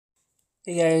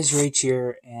Hey guys, Rach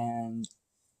here, and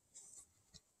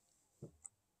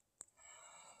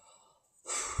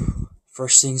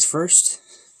first things first,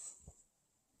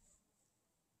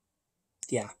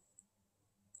 yeah,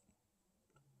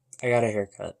 I got a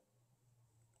haircut.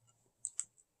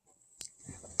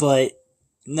 But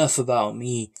enough about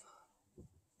me.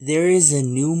 There is a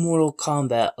new Mortal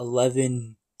Kombat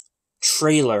 11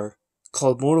 trailer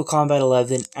called Mortal Kombat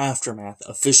 11 Aftermath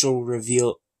Official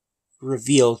Reveal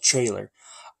Trailer.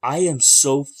 I am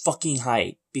so fucking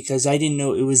hyped because I didn't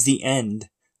know it was the end.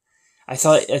 I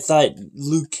thought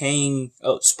Liu Kang.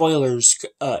 Oh, spoilers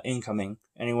incoming.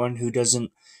 Anyone who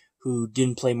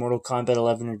didn't play Mortal Kombat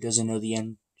 11 or doesn't know the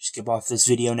end, skip off this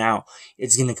video now.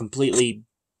 It's gonna completely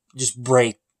just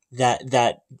break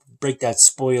that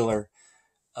spoiler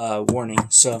warning.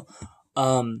 So,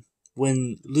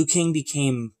 when Liu Kang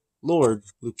became Lord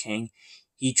Liu Kang,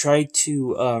 he tried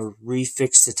to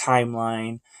refix the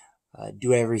timeline,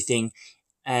 do everything,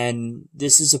 and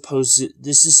this is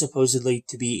supposedly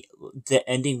to be the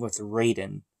ending with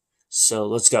Raiden. So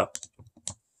let's go.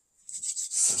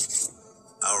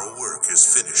 Our work is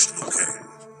finished, Liu Kang.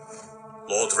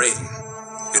 Lord Raiden,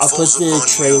 I'll put the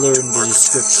trailer in the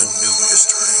description.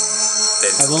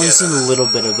 I've only seen a little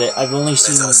bit of it. I've only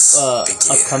seen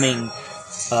upcoming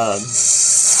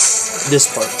this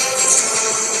part.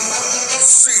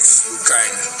 Cease, Liu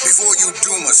Kang, before you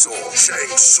doom us all.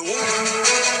 Shang Tsung?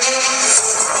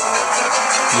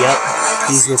 Yep,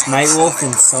 he's with Nightwolf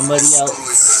and somebody else.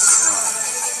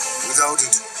 Without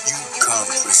it, you can't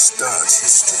restart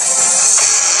history.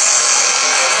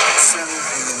 Send me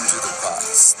into the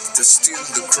past to steal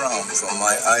the crown from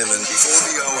my island before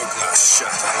the hourglass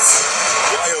shatters.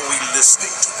 Why are we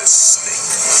listening to this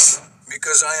snake?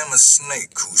 Because I am a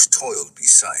snake who's toiled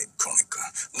beside Kronika,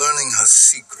 learning her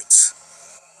secrets.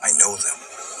 I know them.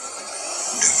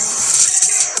 Do you?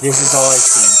 This is all I've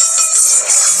seen.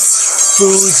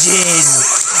 Fujin!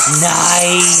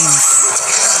 Nice!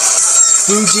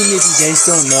 Fujin, if you guys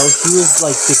don't know, he was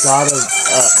like the god of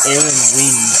air and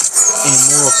wind in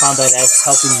Mortal Kombat X,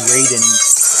 helping Raiden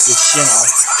with Shinnok.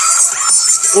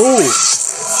 Oh,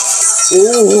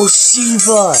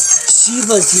 Shiva!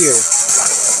 Shiva's here!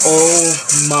 Oh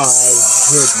my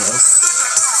goodness.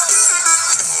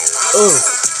 Oh.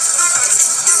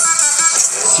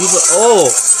 Shiva, oh!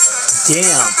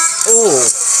 Damn. Oh!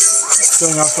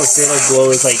 Throwing off a fatal blow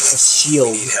is like a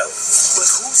shield. Need help. But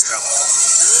whose help?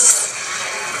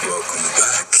 Welcome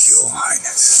back, Your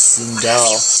Highness.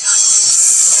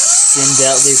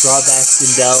 Sindel, they brought back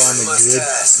Sindel on the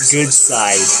good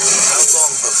side. How long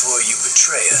before you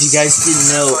betray us? If you guys didn't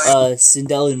know,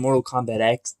 Sindel in Mortal Kombat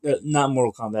X, not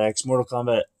Mortal Kombat X, Mortal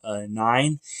Kombat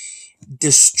 9,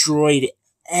 destroyed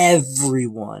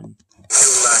everyone.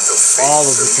 All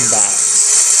of the combatants.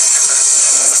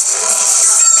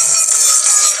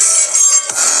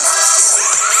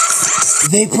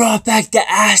 They brought back the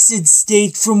acid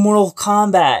stage from Mortal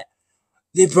Kombat.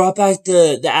 They brought back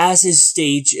the acid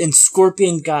stage, and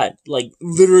Scorpion got, like,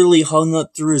 literally hung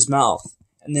up through his mouth,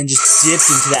 and then just dipped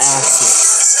into the acid.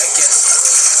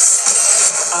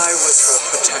 I was her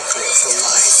protector for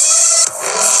life.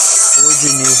 Forge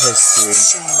a new history.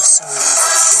 Shang Tsung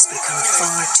has become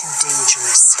far too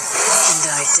dangerous,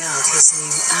 and I doubt his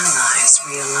new allies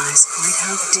realize quite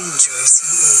how dangerous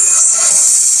he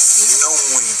is. No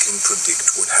one can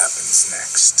predict what happens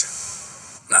next.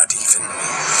 Not even me.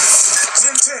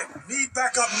 10-10, need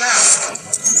backup now.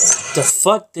 The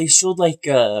fuck? They showed like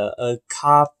a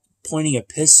cop pointing a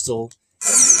pistol.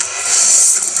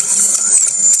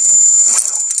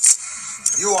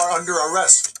 You are under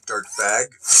arrest, dirtbag.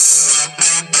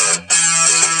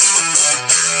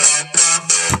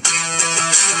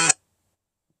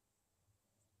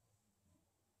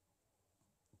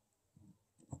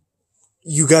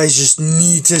 You guys just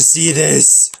need to see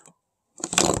this.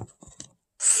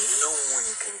 No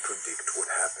one can predict what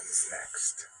happens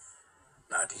next.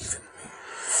 Not even me.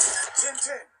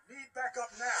 10-10, need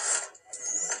backup now.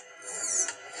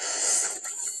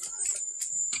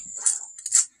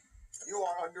 You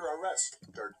are under arrest,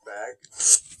 dirtbag.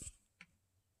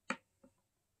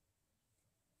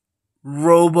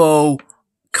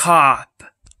 RoboCop.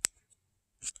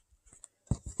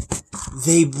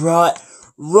 They brought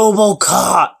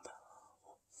RoboCop.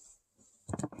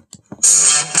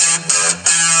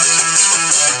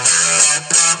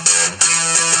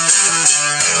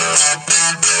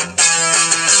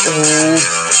 Oh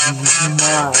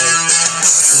my.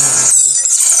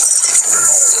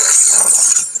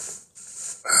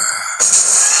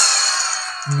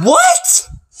 What?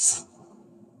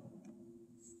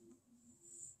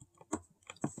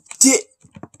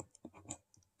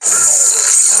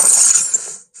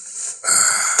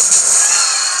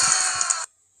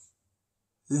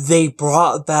 they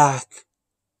brought back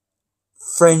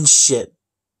friendship.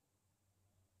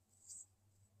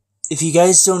 If you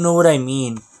guys don't know what I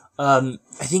mean, I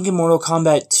think in Mortal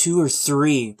Kombat 2 or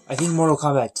 3, I think Mortal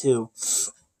Kombat 2,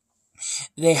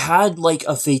 they had like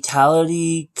a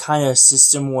fatality kind of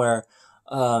system where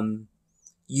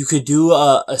you could do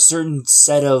a certain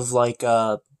set of like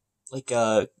a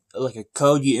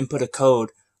code. You input a code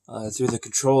through the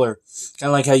controller, kind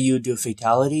of like how you would do a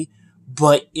fatality,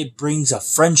 but it brings a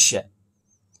friendship.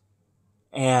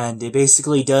 And it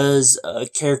basically does a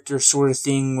character sort of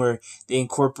thing where they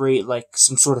incorporate like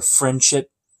some sort of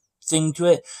friendship thing to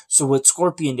it. So what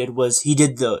Scorpion did was he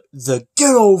did the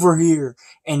get over here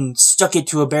and stuck it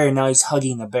to a bear, and now he's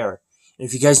hugging a bear. And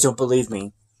if you guys don't believe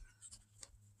me,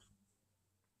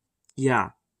 yeah,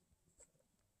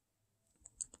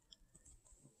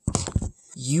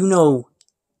 you know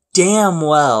damn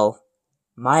well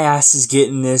my ass is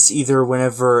getting this either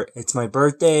whenever it's my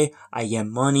birthday, I get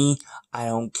money, I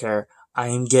don't care. I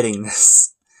am getting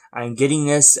this. I'm getting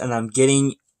this, and I'm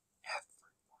getting...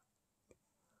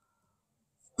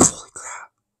 Holy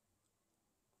crap.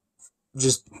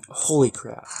 Just, holy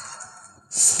crap.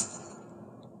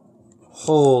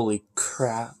 Holy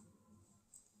crap.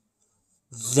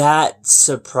 That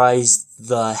surprised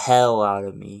the hell out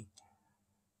of me.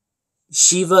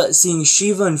 Seeing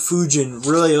Shiva and Fujin,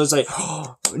 really, it was like,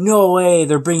 oh, no way,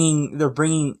 they're bringing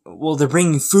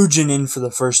Fujin in for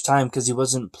the first time, because he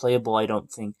wasn't playable, I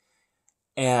don't think.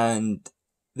 And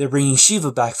they're bringing Shiva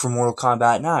back for Mortal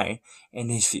Kombat 9.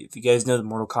 And if you guys know the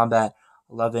Mortal Kombat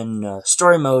 11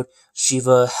 story mode,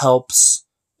 Shiva helps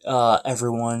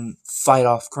everyone fight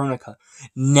off Kronika.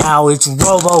 Now it's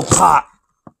RoboCop!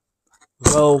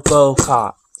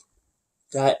 RoboCop.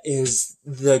 That is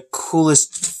the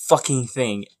coolest fucking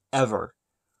thing ever.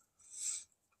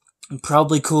 And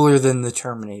probably cooler than the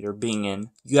Terminator being in.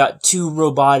 You got two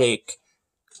robotic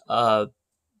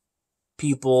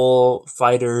people,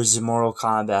 fighters in Mortal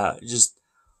Kombat. Just,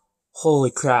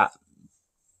 holy crap.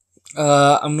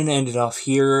 I'm gonna end it off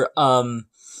here. Wow.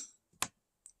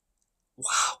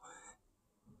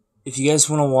 If you guys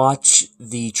want to watch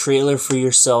the trailer for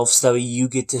yourself so that way you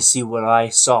get to see what I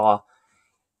saw,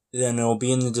 then it'll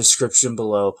be in the description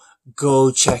below. Go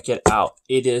check it out.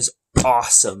 It is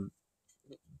awesome.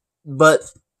 But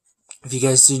if you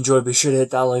guys enjoyed, be sure to hit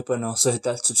that like button. Also hit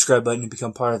that subscribe button to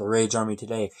become part of the Rage Army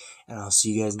today. And I'll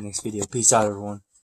see you guys in the next video. Peace out, everyone.